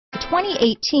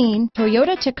2018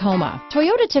 Toyota Tacoma.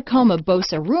 Toyota Tacoma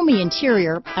boasts a roomy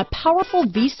interior, a powerful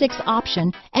V6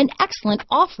 option, and excellent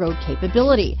off-road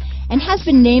capability, and has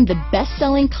been named the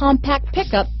best-selling compact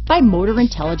pickup by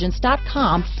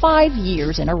MotorIntelligence.com 5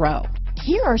 years in a row.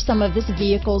 Here are some of this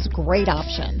vehicle's great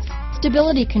options: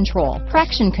 stability control,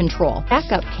 traction control,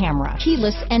 backup camera,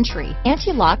 keyless entry,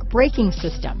 anti-lock braking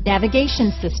system,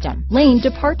 navigation system, lane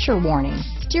departure warning,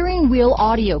 steering wheel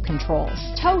audio controls,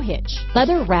 tow hitch,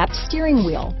 leather-wrapped steering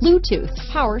wheel, Bluetooth,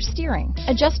 power steering,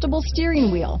 adjustable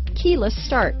steering wheel, keyless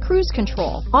start, cruise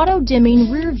control,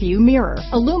 auto-dimming rear view mirror,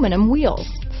 aluminum wheels,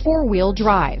 four-wheel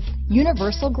drive,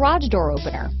 universal garage door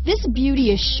opener. This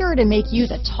beauty is sure to make you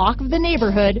the talk of the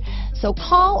neighborhood, so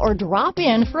call or drop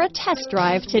in for a test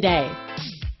drive today.